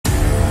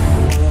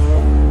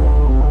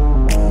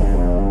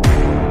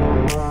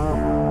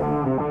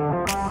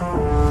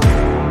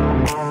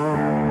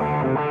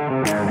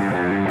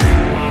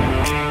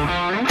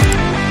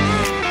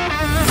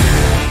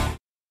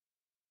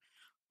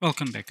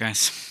Welcome back,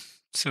 guys.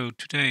 So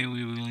today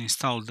we will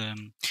install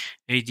the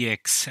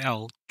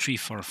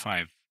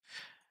ADXL345.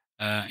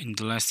 In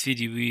the last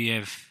video we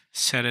have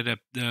set it up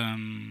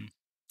the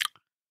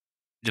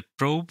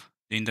probe,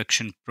 the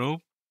induction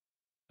probe.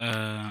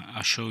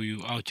 I'll show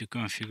you how to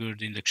configure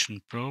the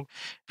induction probe,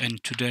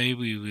 and today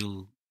we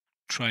will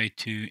try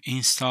to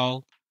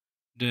install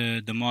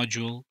the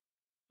module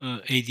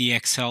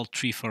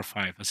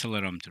ADXL345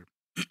 accelerometer.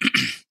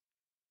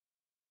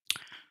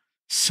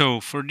 So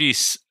for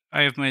this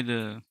I have made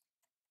a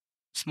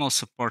small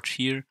support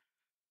here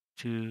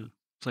to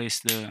place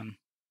the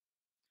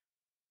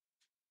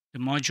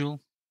module.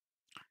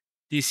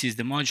 This is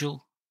the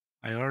module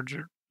I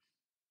ordered.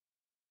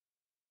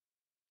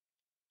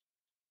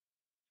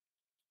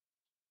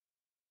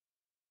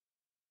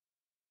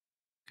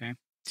 Okay.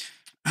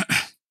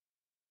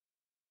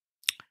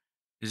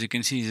 As you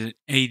can see, the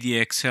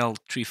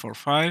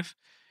ADXL345.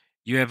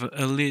 You have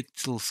a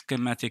little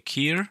schematic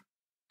here.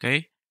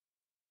 Okay.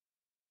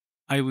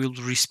 I will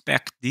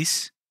respect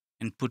this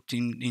and put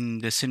in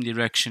the same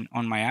direction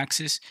on my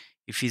axis.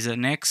 If it's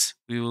an X,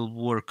 we will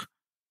work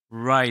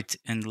right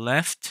and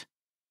left.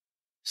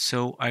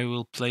 So I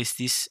will place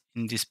this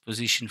in this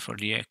position for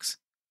the X.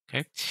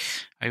 Okay.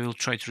 I will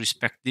try to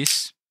respect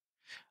this.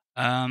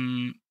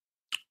 The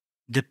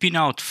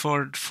pinout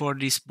for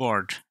this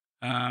board.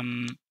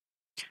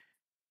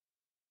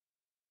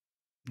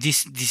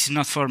 This is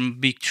not from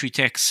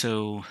Bigtreetech,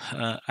 so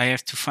I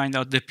have to find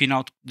out the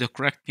pinout, the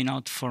correct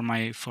pinout for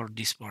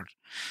this board.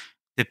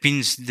 The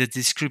pins, the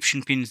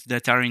description pins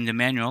that are in the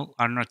manual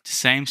are not the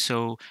same,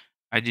 so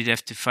I did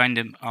have to find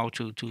them how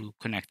to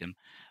connect them.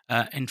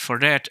 And for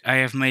that, I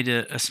have made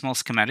a small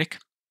schematic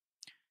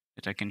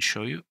that I can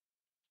show you.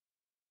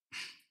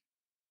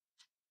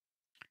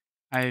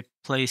 I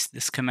placed the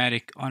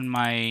schematic on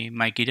my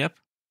GitHub.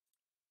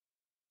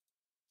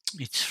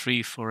 It's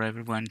free for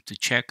everyone to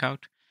check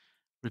out.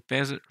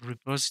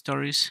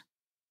 Repositories,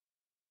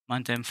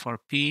 Manta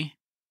M4P.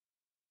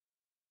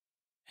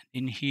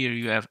 In here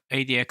you have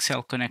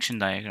ADXL connection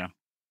diagram.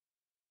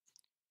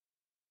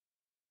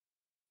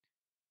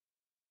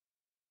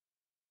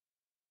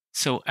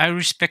 So I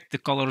respect the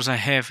colors I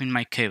have in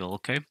my cable,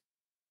 okay?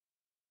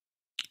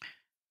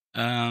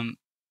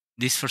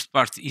 This first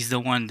part is the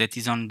one that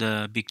is on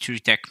the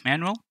Bigtreetech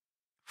manual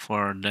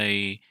for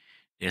the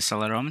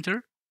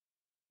accelerometer.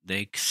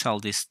 They sell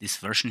this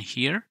version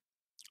here,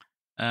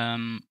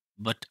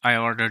 but I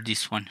ordered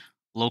this one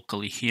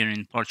locally here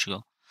in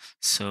Portugal,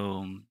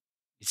 so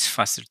it's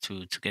faster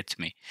to get to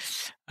me.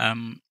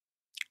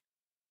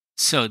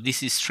 So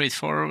this is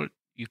straightforward.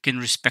 You can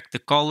respect the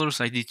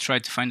colors. I did try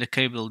to find a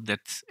cable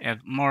that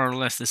have more or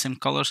less the same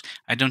colors.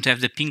 I don't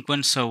have the pink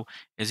one, so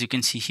as you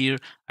can see here,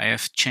 I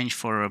have changed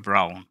for a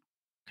brown.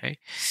 Okay.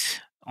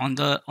 On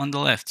the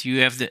left,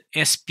 you have the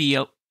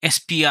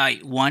SPI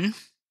one.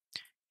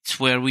 It's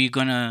where we're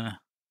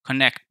gonna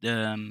connect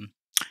the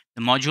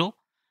module.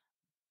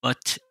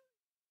 But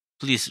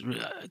please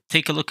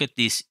take a look at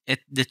this. At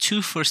the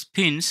two first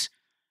pins,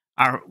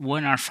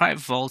 one are 5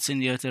 volts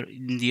and the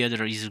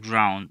other is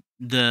ground.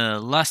 The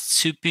last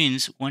two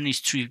pins, one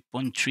is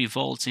 3.3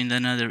 volts and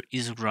another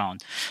is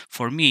ground.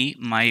 For me,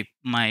 my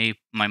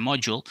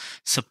module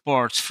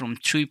supports from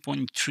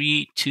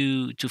 3.3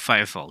 to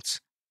 5 volts.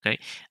 Okay,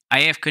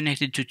 I have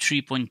connected to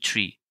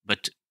 3.3,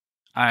 but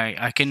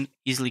I can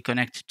easily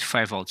connect to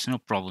 5 volts, no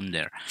problem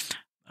there.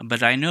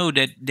 But I know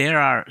that there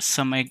are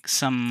some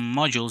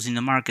modules in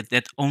the market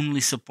that only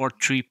support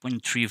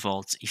 3.3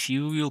 volts. If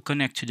you will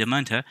connect to the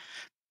Manta,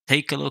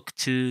 take a look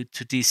to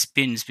these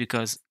pins,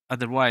 because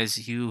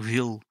otherwise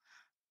you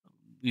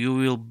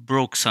will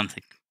broke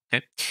something.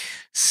 Okay,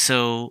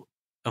 so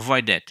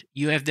avoid that.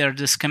 You have there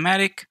the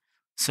schematic,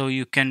 so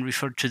you can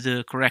refer to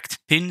the correct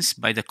pins.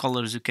 By the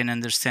colors you can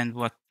understand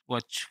what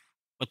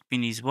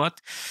pin is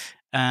what,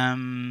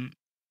 and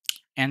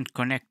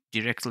connect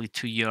directly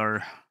to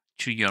your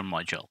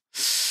module.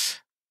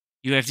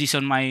 You have this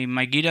on my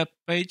GitHub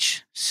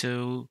page,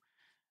 so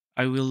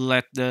I will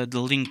let the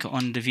link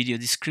on the video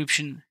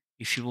description.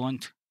 If you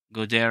want,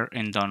 go there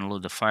and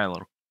download the file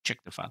or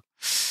check the file.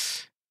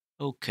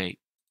 Okay.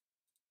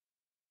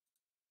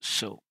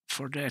 So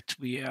for that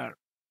we are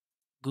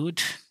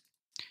good.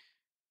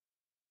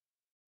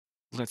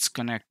 Let's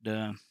connect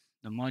the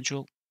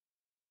module.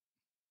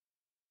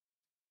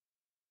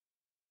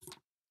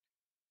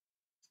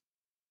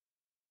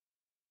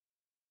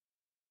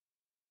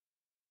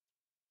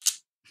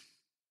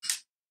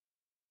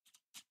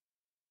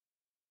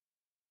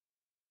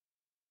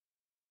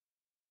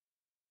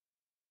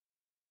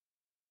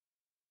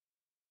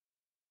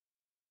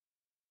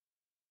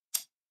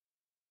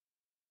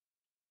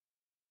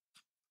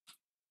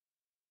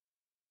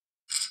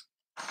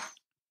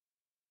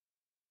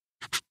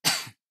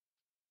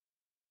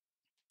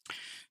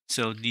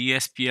 So the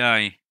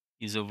SPI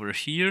is over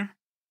here.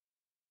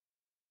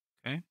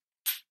 Okay.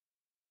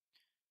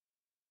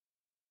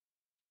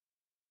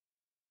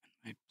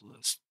 My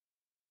plus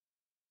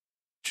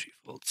 3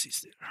 volts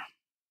is there.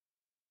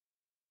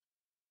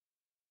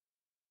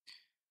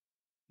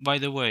 By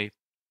the way,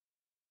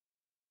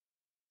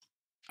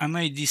 I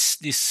made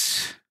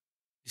this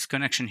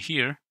connection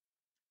here.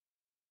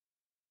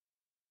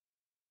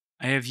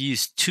 I have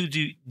used two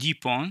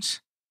D-pons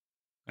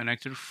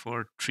connector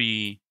for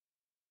three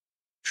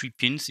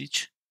pins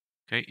each.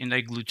 Okay, and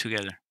I glued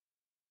together,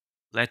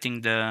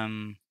 letting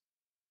the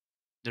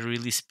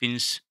release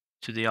pins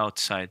to the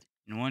outside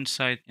in one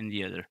side and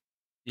the other.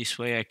 This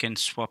way I can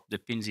swap the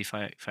pins if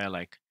I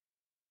like.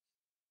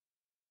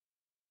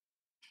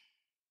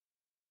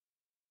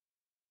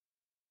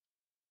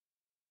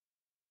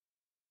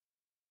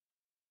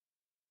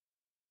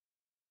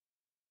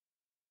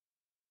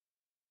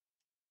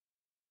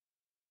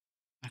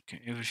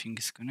 Okay, everything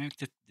is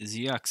connected. The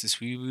Z-axis,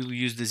 we will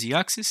use the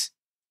Z-axis.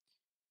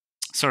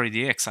 Sorry,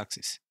 the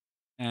X-axis.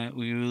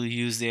 We will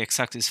use the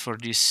X-axis for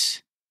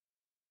this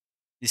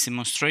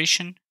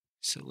demonstration.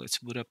 So let's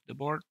boot up the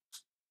board.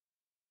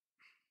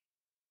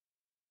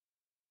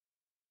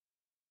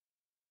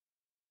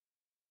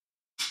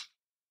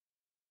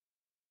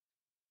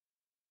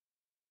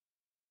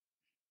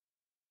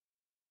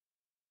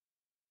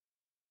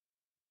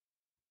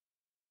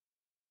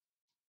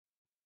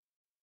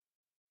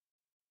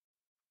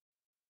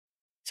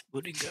 It's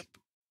booting up.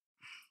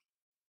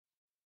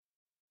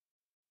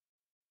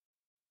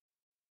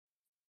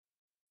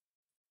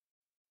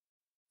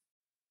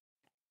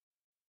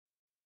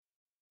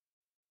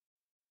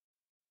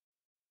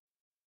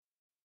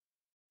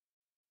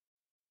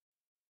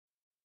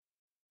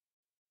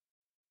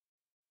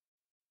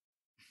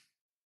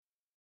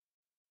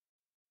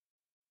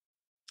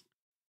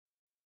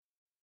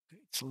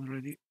 Okay, it's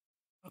already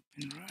up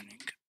and running.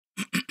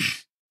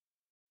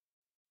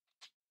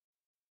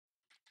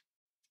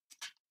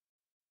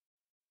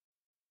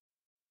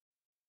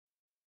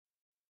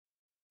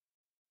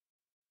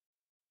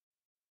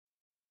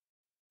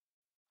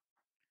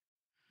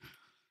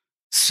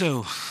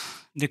 So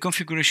the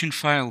configuration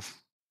file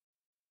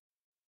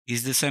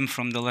is the same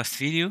from the last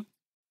video.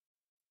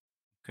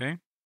 Okay,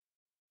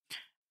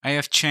 I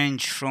have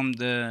changed from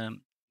the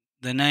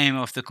name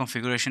of the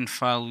configuration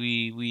file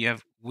we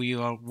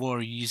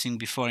were using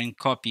before in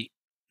copy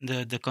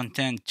the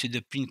content to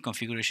the print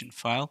configuration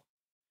file,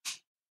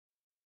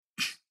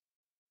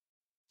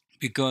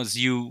 because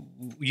you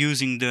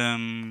using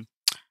the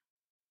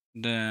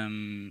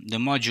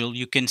module,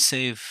 you can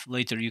save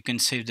later, you can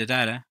save the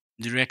data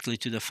directly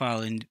to the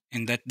file, and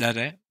that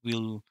data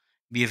will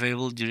be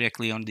available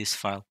directly on this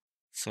file.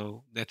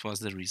 So that was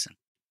the reason.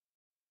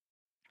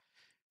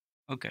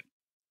 Okay,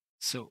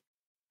 so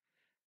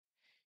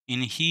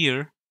in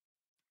here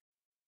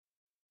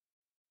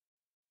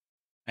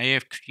I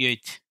have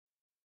created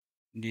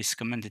this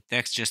commented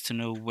text just to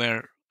know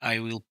where I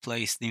will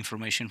place the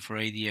information for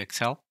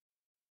ADXL.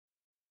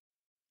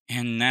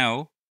 And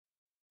now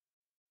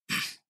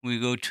we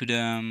go to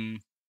the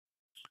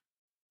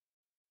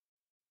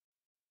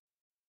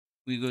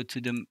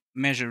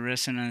measure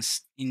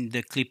resonance in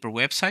the Klipper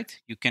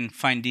website. You can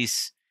find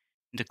this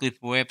in the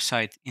Klipper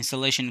website: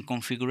 installation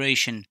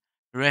configuration,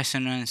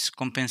 resonance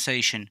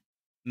compensation,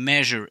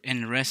 measure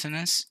and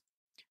resonance.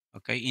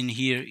 Okay, in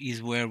here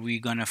is where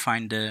we're gonna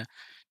find the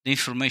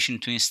information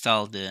to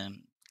install the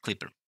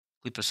Klipper,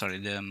 sorry,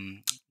 the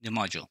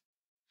module.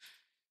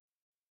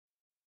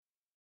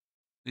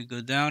 We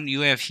go down,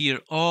 you have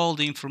here all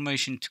the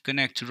information to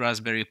connect to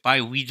Raspberry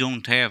Pi. We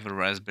don't have a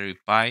Raspberry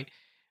Pi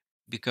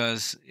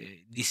because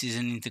this is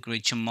an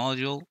integration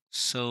module,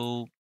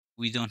 so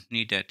we don't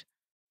need that.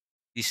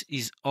 This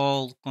is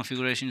all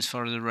configurations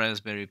for the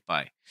Raspberry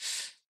Pi.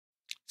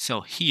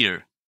 So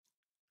here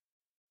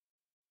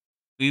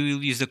we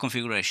will use the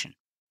configuration.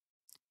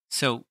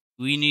 So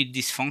we need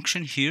this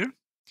function here,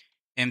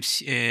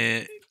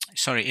 MCU.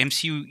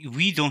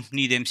 We don't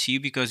need MCU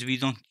because we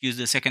don't use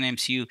the second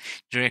MCU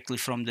directly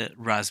from the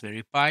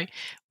Raspberry Pi.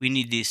 We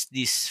need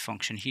this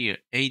function here,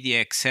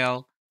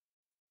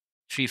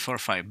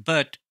 ADXL345.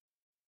 But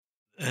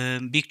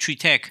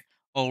Bigtreetech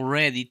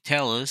already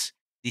tell us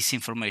this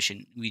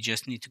information. We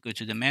just need to go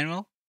to the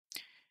manual,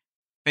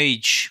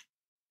 page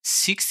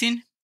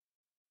 16,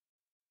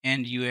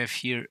 and you have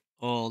here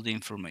all the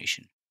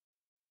information.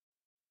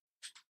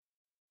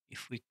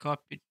 If we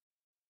copy it,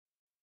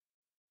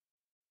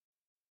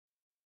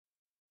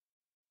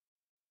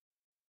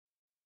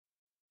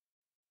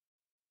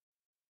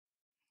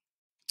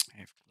 I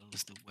have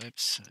closed the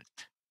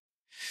website.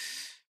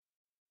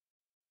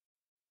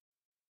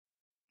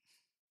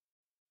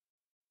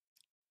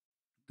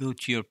 Go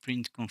to your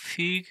print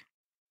config.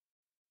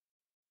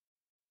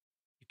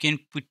 You can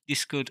put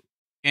this code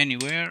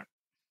anywhere.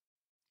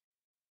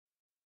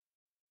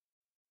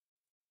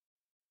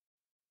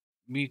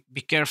 Be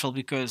careful,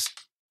 because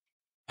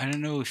I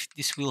don't know if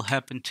this will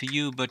happen to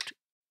you, but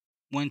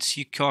once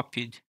you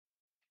copied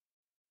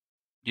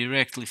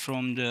directly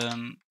from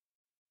the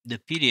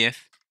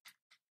PDF,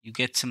 you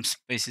get some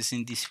spaces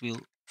and this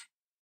will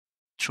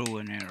throw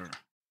an error.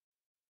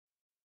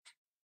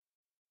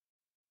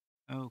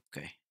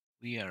 Okay,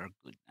 we are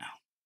good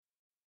now.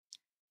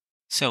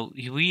 So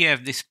we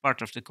have this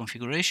part of the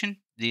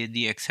configuration, the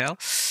ADXL.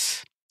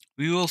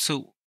 We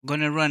also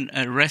gonna run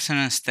a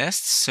resonance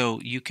test, so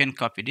you can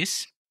copy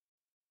this.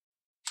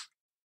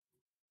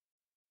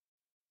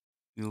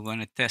 we're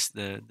gonna test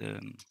the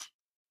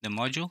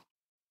module,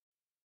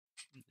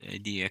 the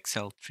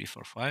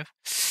ADXL345.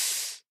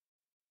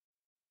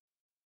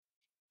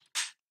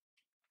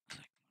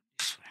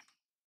 This way.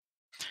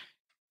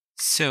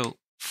 So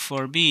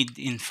for me,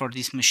 for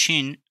this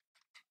machine,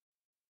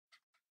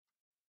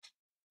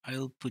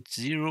 I'll put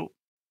 0,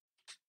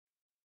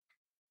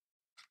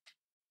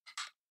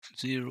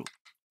 0,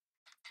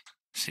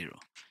 0.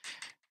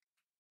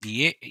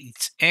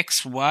 It's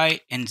X, Y,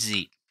 and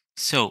Z.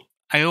 So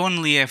I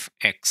only have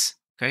X,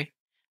 okay,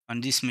 on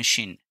this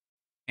machine.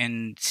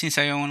 And since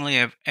I only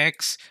have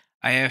X,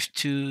 I have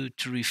to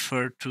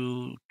refer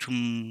to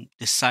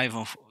the size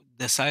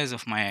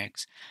of my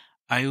X.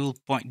 I will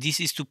point. This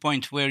is to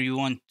point where you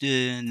want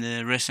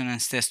the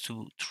resonance test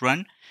to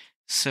run.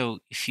 So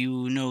if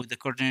you know the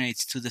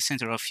coordinates to the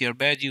center of your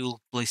bed, you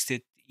will place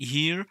it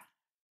here.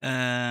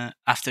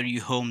 After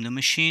you home the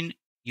machine,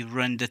 you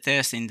run the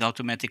test and it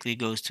automatically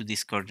goes to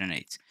these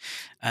coordinates.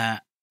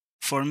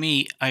 For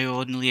me, I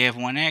only have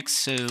one X,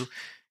 so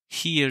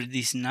here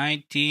this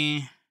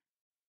 90.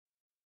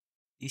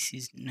 This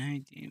is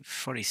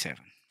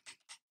 1947.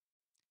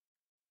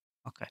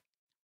 Okay.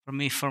 For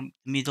me, from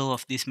middle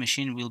of this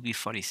machine will be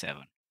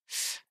 47.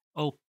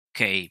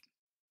 Okay.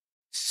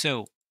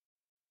 So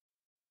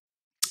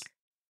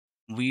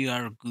we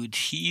are good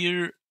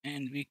here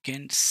and we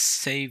can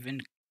save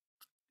and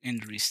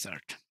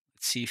restart.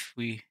 Let's see if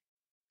we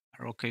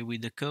are okay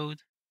with the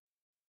code.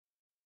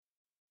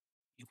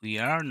 We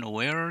are, no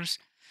errors.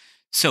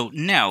 So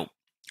now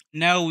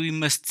we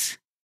must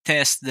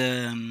test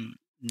the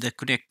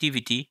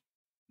connectivity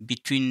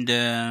between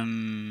the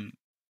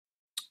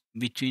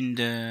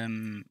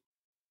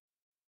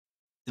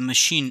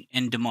machine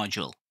and the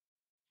module.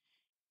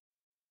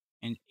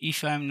 And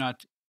if I'm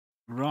not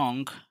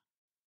wrong,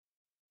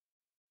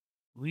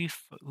 we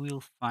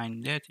will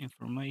find that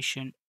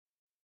information.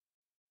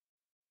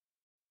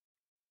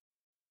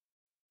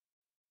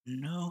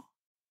 No,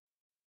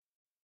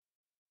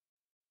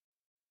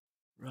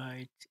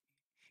 right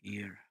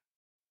here.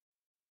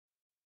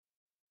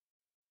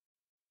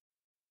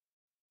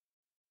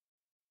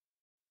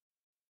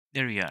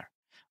 There we are.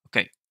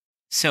 Okay,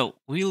 so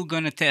we're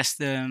gonna test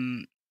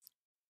the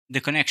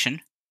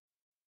connection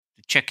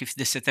to check if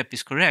the setup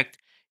is correct.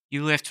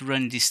 You have to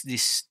run this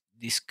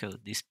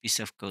code, this piece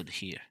of code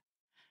here.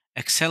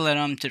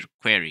 Accelerometer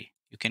query.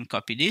 You can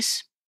copy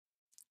this.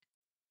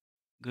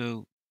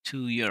 Go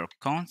to your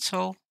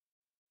console.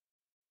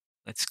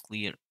 Let's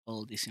clear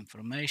all this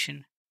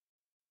information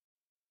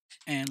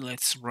and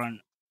let's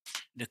run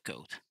the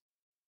code.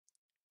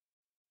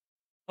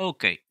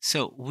 Okay,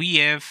 so we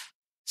have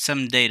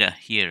some data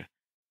here.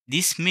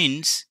 This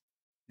means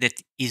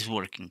that is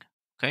working.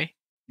 Okay,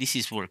 this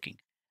is working.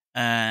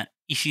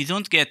 If you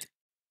don't get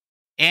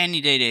any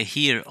data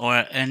here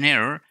or an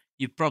error,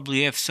 you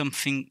probably have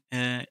something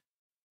that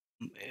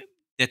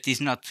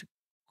is not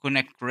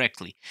connect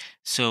correctly.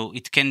 So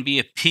it can be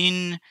a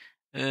pin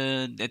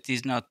that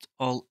is not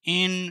all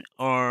in,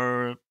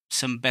 or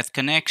some bad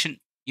connection.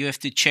 You have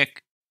to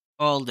check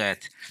all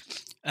that.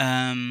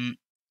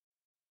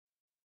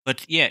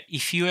 But yeah,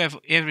 if you have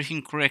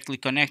everything correctly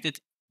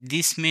connected,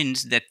 this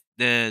means that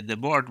the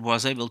board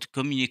was able to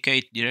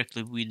communicate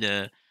directly with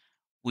the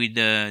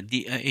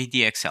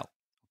ADXL.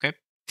 Okay,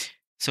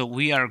 so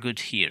we are good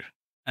here.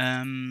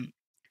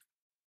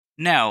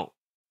 Now,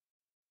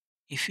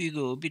 if we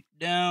go a bit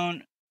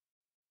down,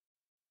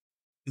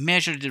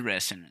 measure the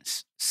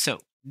resonance. So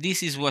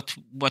this is what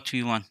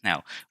we want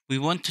now. We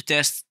want to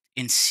test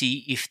and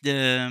see if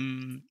the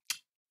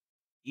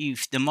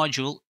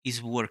module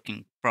is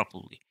working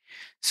properly.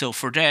 So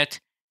for that,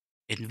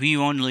 and we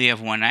only have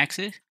one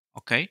axis,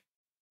 okay,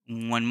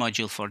 one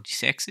module for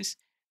this axis.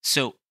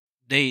 So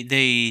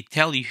they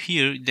tell you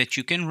here that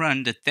you can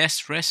run the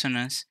test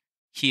resonance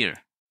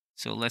here.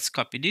 So let's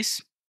copy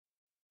this.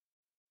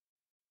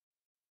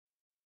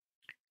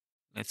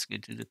 Let's go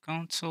to the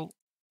console.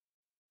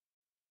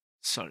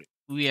 Sorry,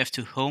 we have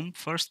to home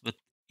first, but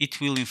it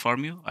will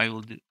inform you. I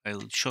will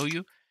show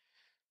you.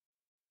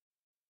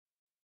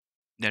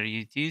 There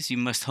it is. You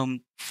must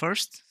home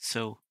first.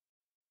 So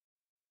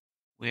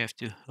we have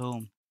to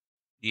home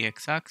the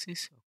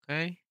x-axis.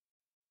 Okay.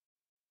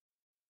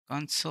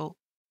 Console.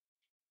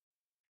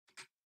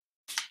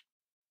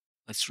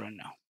 Let's run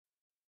now.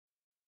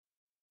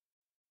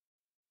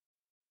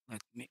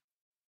 Let me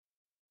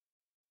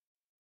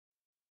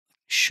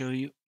show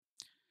you.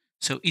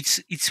 So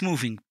it's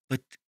moving,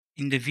 but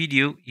in the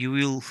video you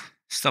will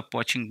stop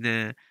watching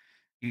the.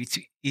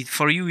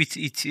 For you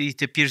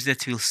it appears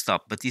that will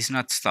stop, but it's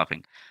not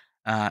stopping.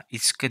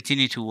 It's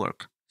continue to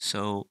work.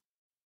 So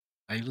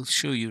I will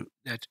show you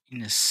that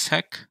in a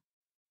sec.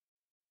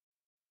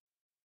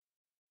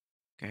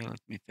 Okay,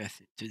 let me pass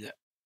it to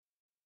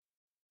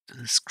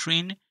the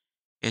screen.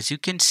 As you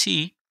can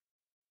see,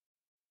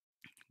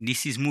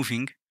 this is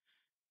moving.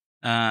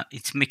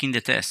 It's making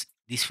the test.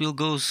 This will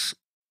goes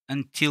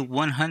until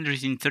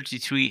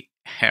 133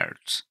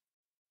 hertz.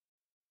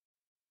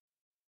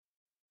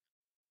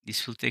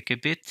 This will take a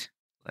bit.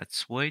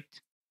 Let's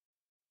wait.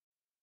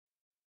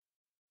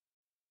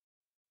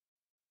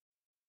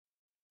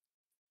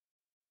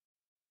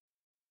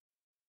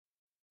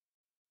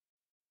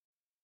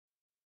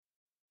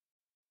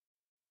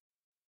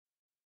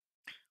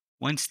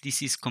 Once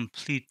this is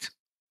complete,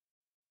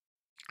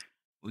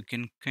 we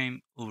can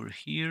come over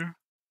here.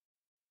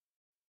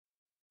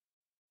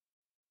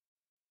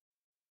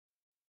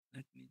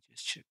 Let me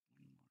just check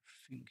one more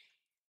thing.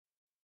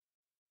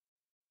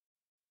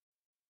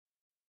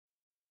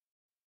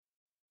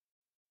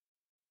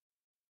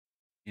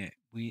 Yeah,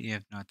 we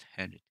have not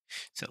had it.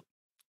 So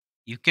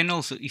you can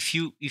also,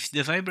 if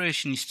the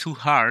vibration is too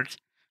hard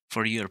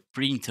for your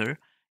printer,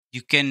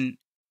 you can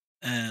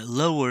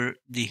lower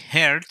the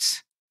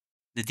hertz.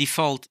 The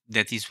default,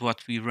 that is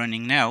what we're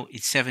running now,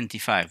 is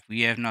 75.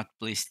 We have not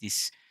placed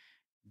this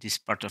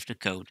part of the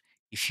code.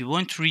 If you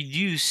want to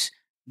reduce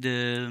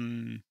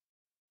the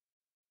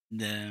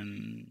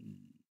the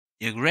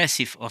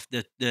aggressive of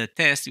the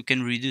test, you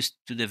can reduce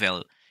to the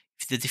value.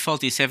 If the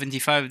default is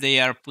 75, they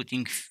are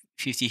putting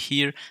 50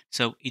 here,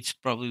 so it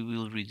probably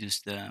will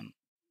reduce the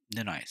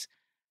noise.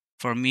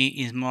 For me,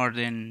 is more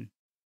than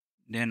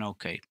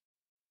okay.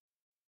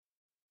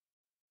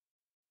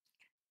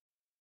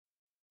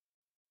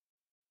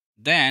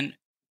 Then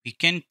we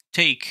can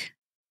take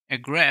a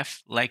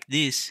graph like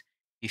this,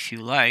 if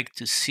you like,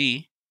 to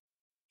see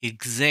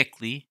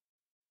exactly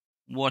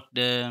what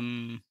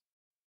the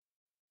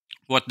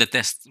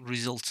test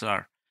results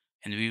are,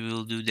 and we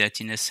will do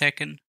that in a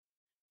second.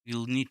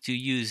 You'll need to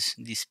use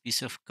this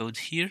piece of code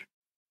here.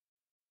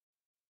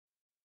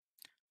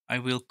 I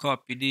will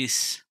copy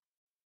this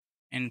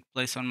and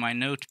place on my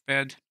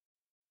notepad.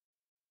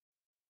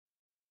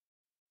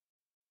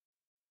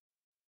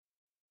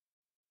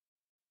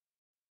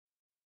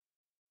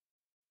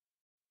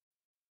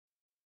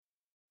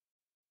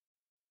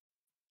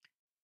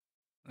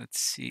 Let's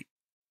see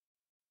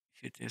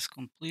if it is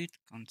complete.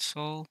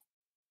 Console.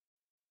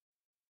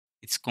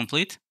 It's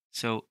complete.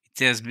 So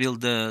it has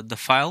built the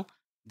file,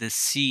 the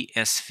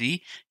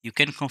CSV. You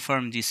can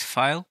confirm this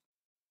file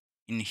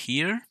in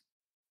here.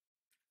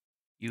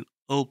 You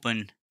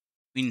open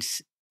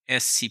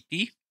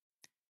WinSCP.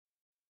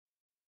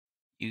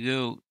 You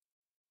go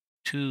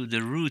to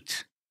the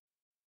root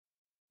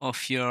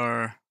of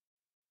your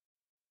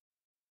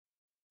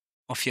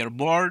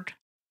board,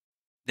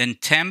 then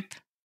temp,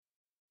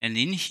 and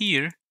in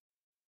here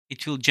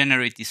it will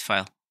generate this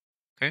file.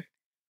 Okay.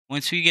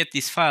 Once we get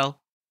this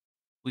file,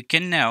 we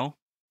can now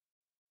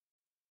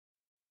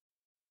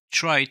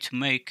try to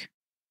make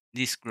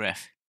this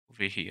graph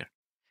over here.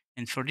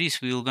 And for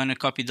this, we're going to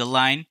copy the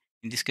line.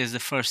 In this case, the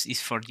first is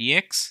for the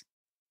X.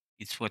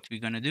 It's what we're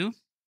going to do.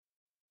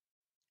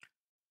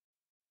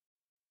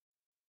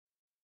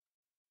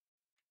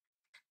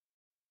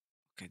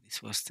 Okay,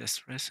 this was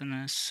test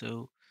resonance.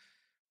 So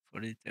for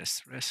the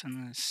test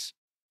resonance,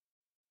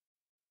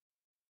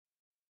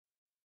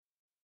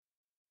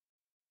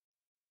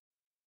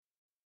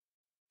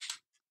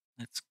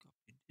 let's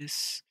copy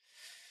this.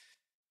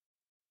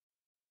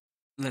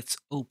 Let's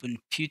open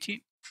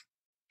Putty.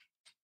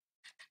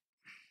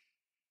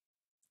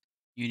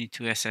 You need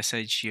to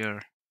SSH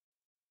your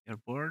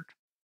board.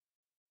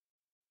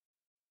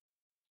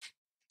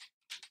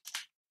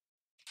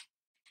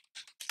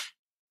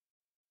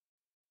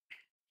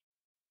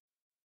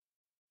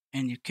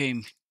 And you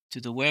came to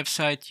the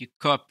website, you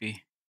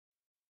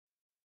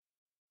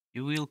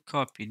will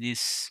copy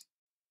this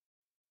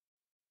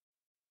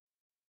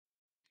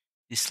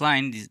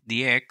line,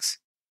 the X.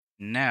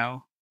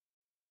 Now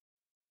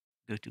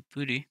go to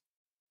Putty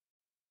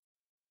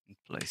and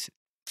place it.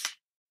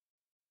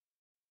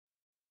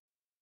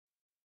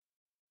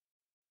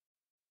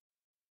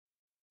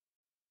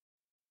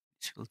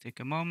 This will take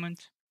a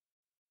moment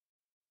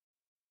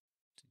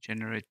to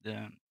generate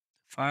the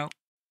file.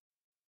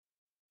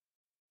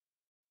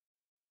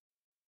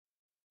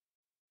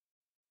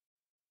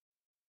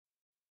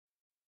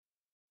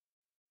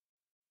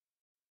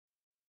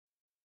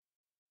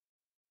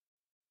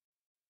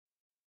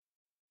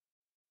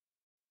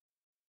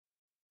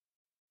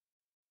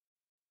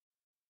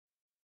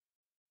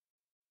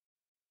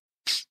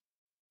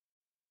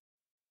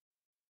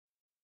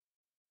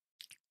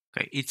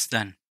 Okay, it's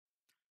done.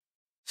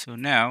 So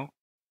now,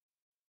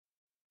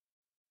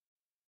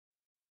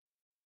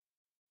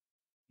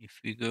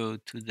 if we go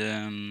to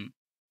the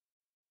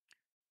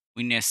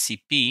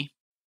WinSCP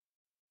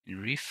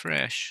and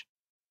refresh,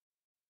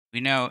 we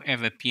now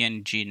have a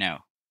PNG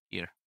now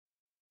here.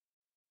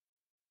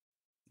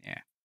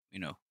 Yeah, we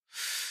know.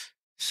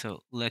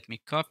 So let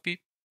me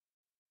copy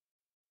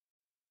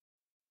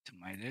to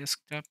my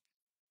desktop.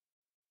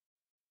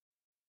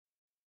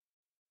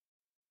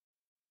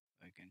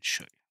 I can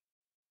show you.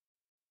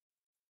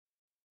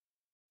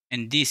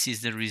 And this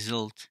is the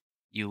result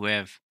you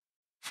have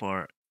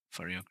for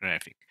your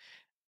graphic.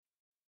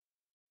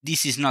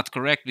 This is not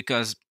correct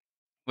because,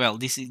 well,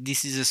 this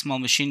is a small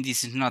machine.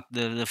 This is not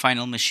the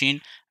final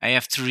machine. I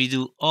have to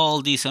redo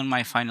all this on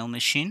my final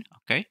machine.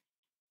 Okay,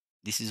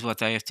 this is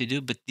what I have to do.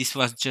 But this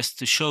was just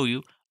to show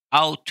you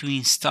how to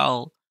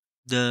install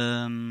the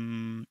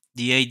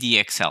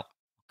ADXL.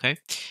 Okay,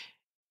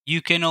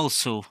 you can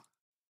also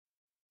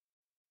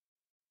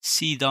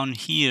see down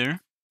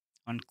here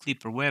on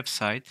Klipper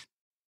website.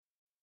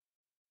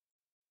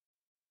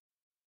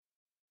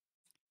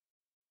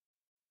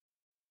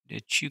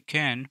 that you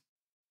can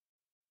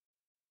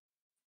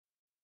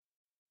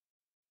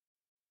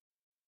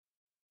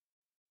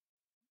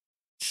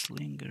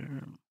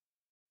slinger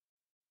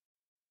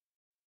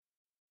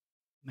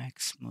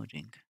max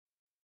smoothing.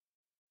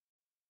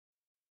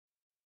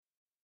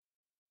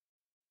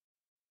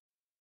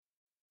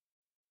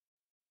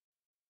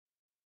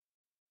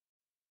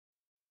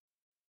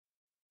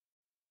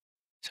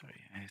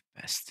 Sorry, I have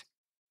passed.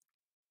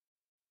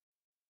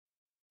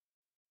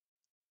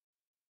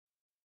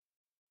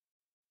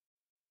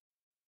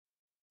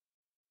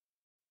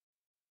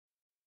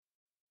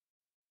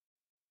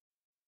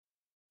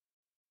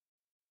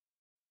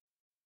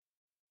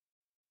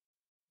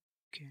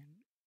 Okay.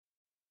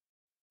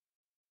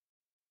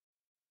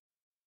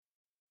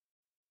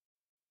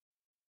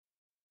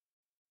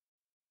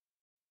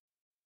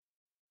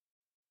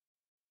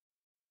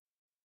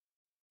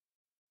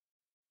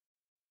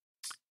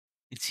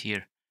 It's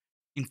here.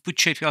 Input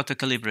shape auto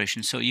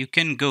calibration. So you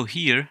can go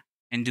here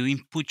and do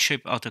input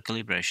shape auto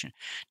calibration.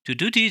 To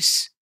do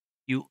this,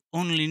 you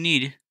only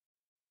need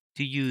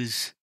to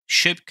use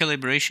shape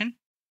calibration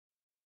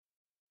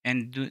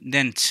and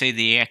then say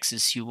the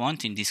axis you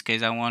want. In this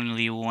case, I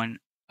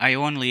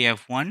only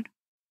have one.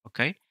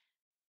 Okay.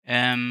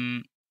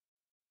 And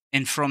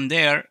from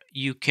there,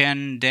 you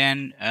can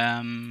then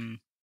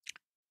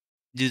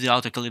do the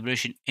auto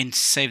calibration and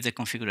save the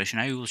configuration.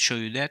 I will show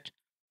you that.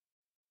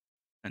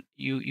 And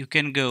you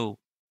can go.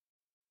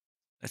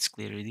 Let's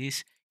clear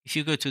this. If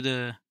you go to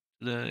the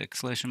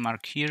exclamation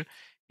mark here,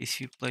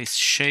 if you place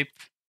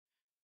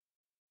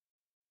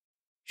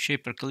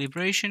shaper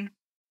calibration,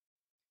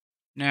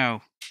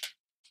 now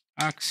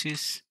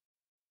axis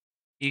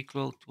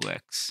equal to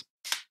x,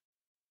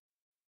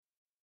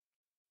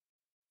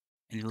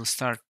 and we'll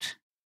start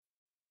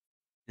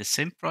the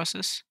same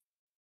process.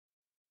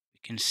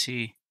 You can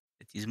see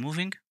that is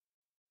moving.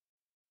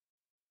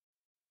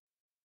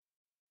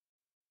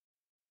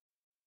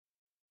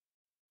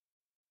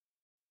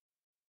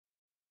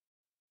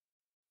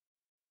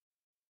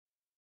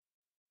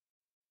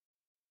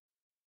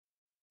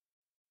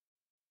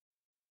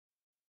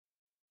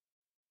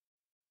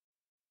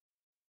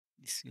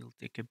 This will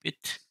take a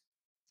bit.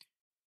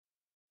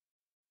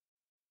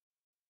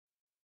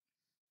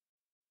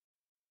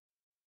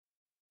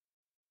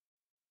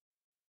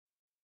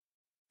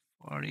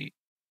 Sorry.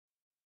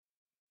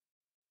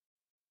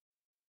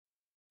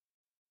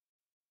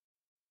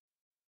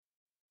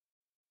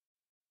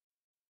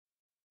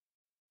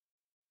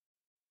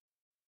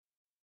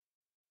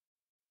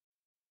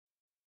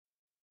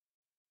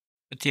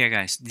 But yeah,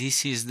 guys,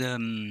 this is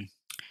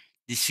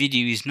this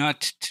video is not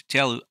to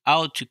tell you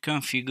how to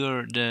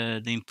configure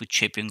the input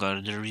shaping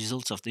or the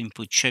results of the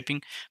input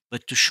shaping,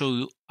 but to show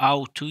you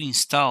how to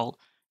install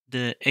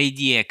the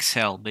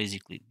ADXL.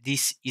 Basically,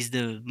 this is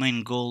the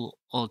main goal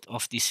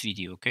of this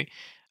video. Okay,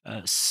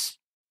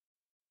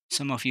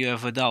 some of you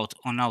have a doubt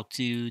on how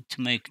to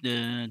make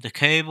the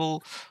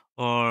cable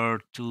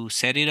or to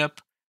set it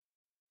up.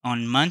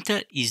 On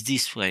Manta is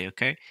this way.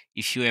 Okay,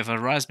 if you have a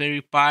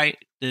Raspberry Pi,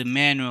 the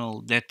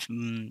manual that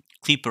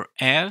Klipper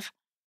have,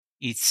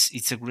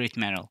 it's a great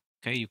manual.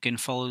 Okay, you can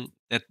follow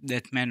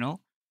that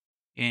manual,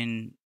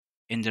 and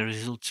the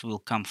results will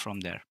come from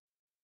there.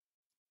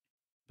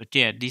 But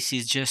yeah, this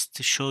is just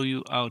to show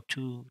you how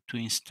to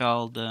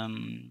install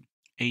the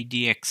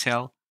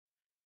ADXL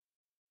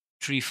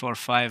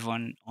 345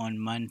 on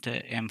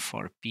Manta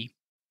M4P.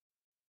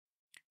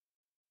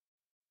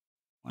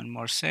 One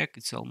more sec,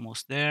 it's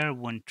almost there.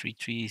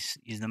 133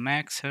 is the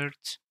max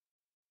hertz.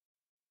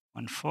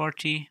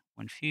 140,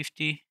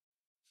 150.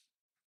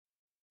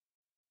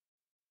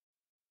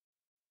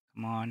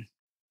 Come on.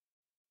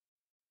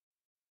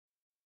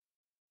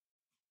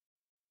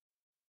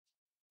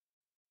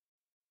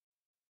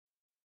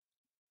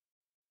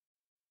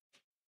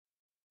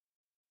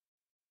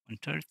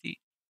 130.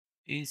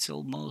 It's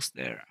almost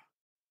there.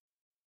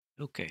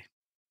 Okay.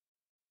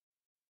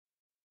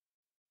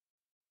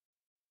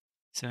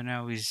 So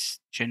now is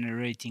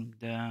generating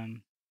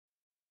the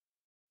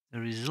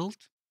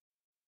result.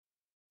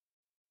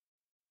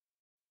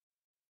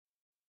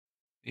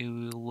 We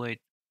will wait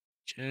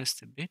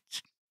just a bit.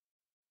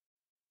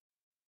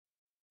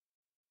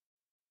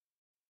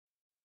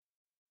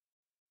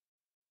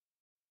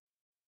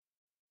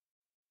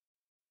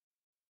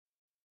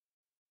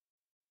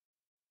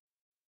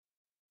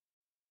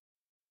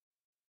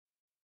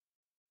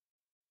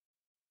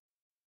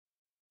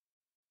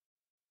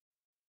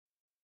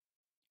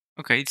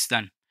 Okay, it's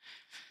done.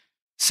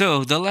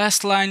 So the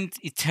last line,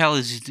 it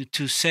tells you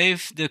to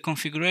save the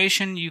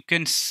configuration. You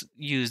can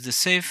use the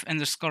save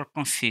underscore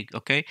config.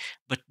 Okay,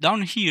 but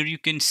down here you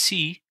can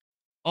see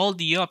all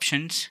the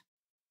options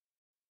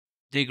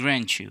they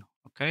grant you.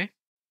 Okay,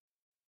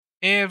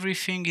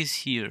 everything is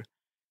here.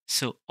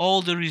 So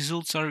all the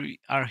results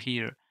are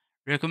here.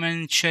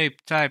 Recommended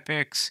shape type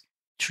X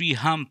 3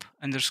 hump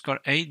underscore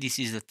A. This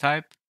is the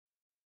type.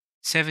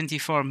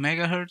 74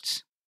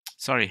 megahertz.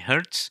 Sorry,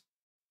 hertz.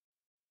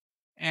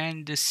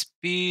 And the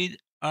speed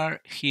are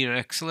here.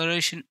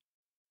 Acceleration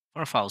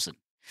 4000.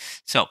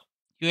 So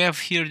you have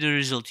here the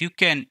result. You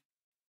can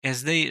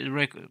as they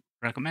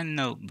recommend,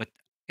 no, but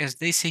as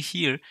they say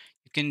here,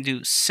 you can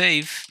do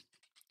save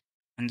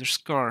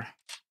underscore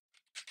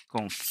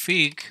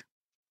config,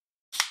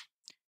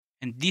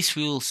 and this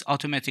will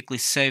automatically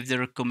save the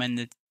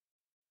recommended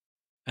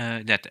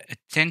that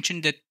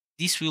attention, that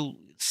this will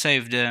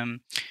save the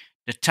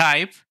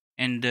type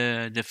and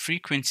the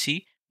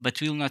frequency,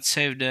 but will not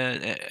save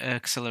the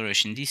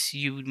acceleration. This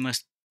you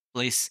must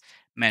place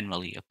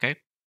manually. Okay,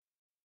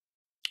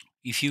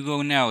 if you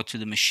go now to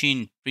the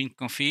machine print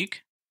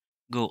config,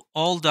 go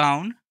all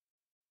down,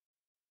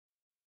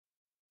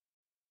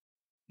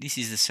 this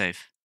is the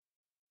save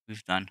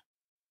we've done.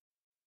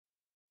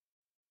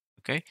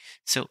 Okay,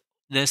 so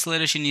the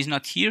acceleration is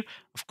not here.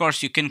 Of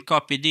course, you can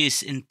copy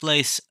this and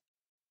place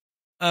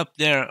up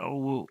there,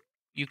 or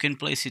you can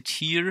place it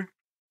here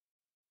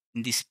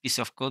in this piece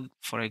of code,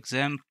 for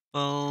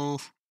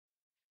example,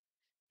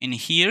 in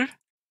here.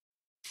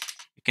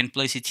 You can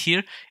place it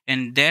here,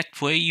 and that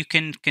way you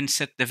can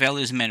set the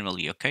values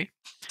manually. Okay,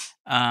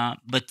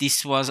 but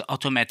this was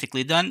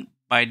automatically done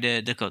by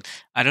the code.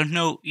 I don't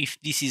know if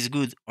this is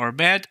good or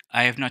bad.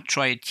 I have not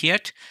tried it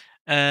yet.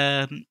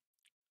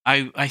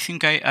 I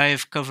think I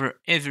have covered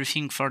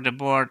everything for the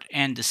board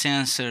and the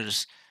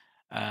sensors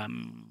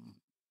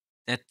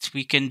that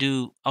we can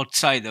do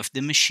outside of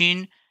the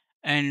machine.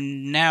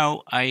 And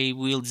now I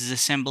will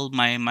disassemble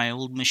my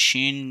old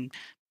machine,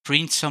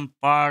 print some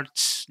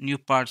parts, new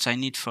parts I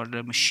need for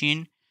the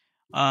machine,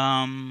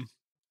 and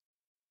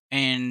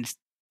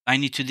I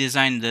need to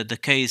design the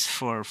case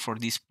for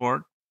this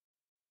board,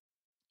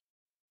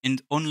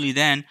 and only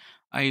then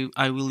I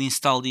will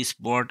install this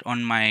board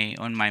on my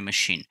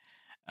machine.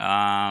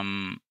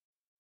 But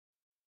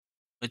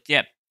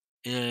yeah,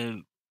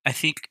 I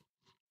think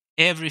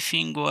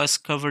everything was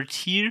covered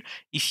here.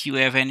 If you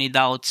have any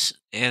doubts,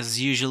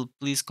 as usual,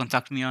 please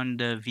contact me on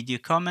the video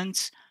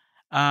comments.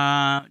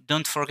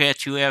 Don't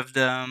forget you will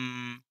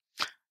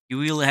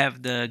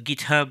have the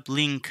GitHub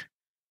link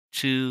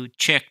to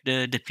check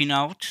the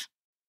pinout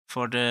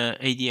for the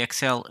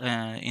ADXL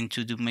and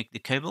to make the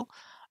cable.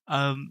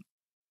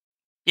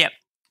 Yeah,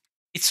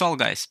 it's all,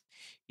 guys.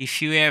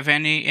 If you have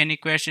any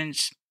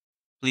questions,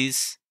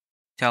 please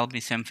tell me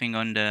something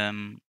on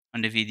the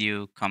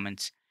video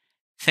comments.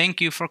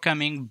 Thank you for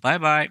coming. Bye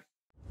bye.